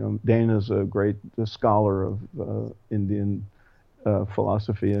Kripalu. You know, Dana's a great scholar of Indian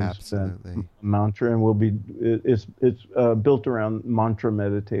philosophy and mantra, and it's built around mantra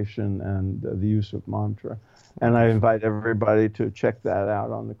meditation and the use of mantra. And I invite everybody to check that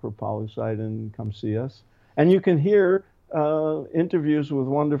out on the Kripalu site and come see us. And you can hear interviews with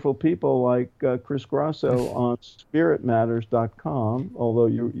wonderful people like Chris Grosso on spiritmatters.com, although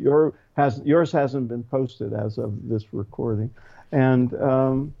yours hasn't been posted as of this recording.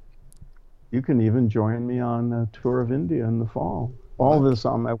 And you can even join me on a tour of India in the fall. All this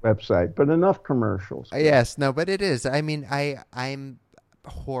on my website, but enough commercials. Yes, no, but it is. I mean, I'm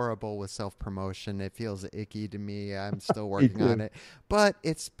horrible with self-promotion. It feels icky to me. I'm still working on it, but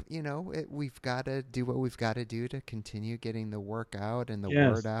it's, we've got to do what we've got to do to continue getting the work out and the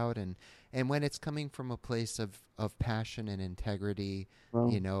word out, and when it's coming from a place of passion and integrity,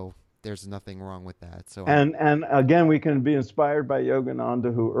 there's nothing wrong with that. So and again, we can be inspired by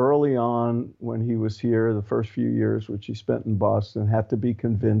Yogananda, who early on, when he was here, the first few years which he spent in Boston, had to be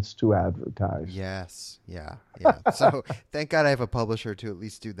convinced to advertise. Yes, yeah. So thank God I have a publisher to at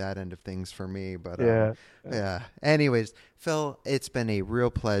least do that end of things for me. But yeah. Anyways, Phil, it's been a real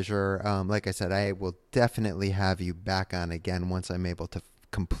pleasure. Like I said, I will definitely have you back on again once I'm able to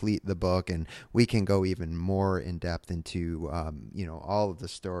complete the book, and we can go even more in depth into all of the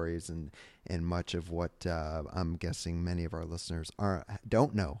stories and much of what I'm guessing many of our listeners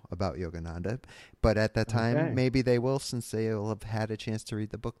don't know about Yogananda, but at that time maybe they will, since they will have had a chance to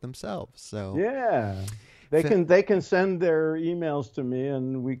read the book themselves. So they can send their emails to me,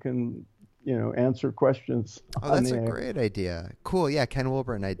 and we can answer questions. Oh, that's a great idea. Cool. Yeah, Ken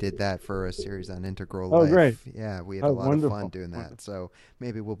Wilber and I did that for a series on integral life. Oh, great. Yeah, we had a lot of fun doing that. So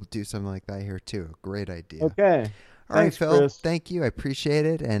maybe we'll do something like that here too. Great idea. Okay. All right, Phil. Chris. Thank you. I appreciate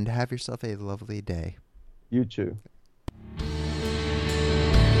it, and have yourself a lovely day. You too.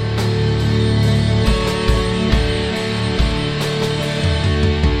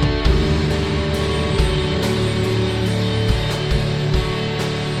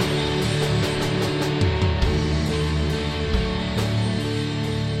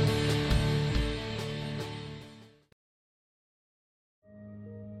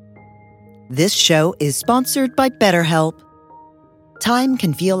 This show is sponsored by BetterHelp. Time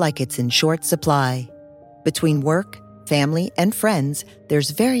can feel like it's in short supply. Between work, family, and friends, there's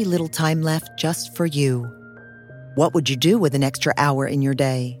very little time left just for you. What would you do with an extra hour in your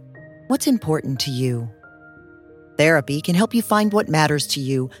day? What's important to you? Therapy can help you find what matters to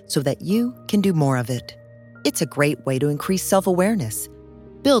you so that you can do more of it. It's a great way to increase self-awareness,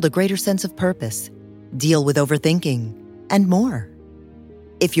 build a greater sense of purpose, deal with overthinking, and more.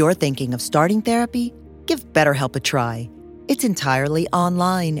 If you're thinking of starting therapy, give BetterHelp a try. It's entirely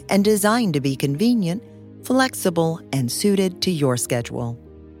online and designed to be convenient, flexible, and suited to your schedule.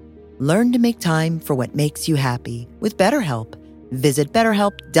 Learn to make time for what makes you happy with BetterHelp. Visit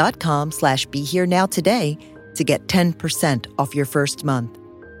BetterHelp.com/BeHereNow today to get 10% off your first month.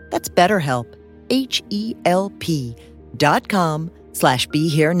 That's BetterHelp,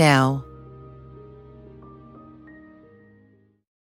 HELP.com/BeHereNow.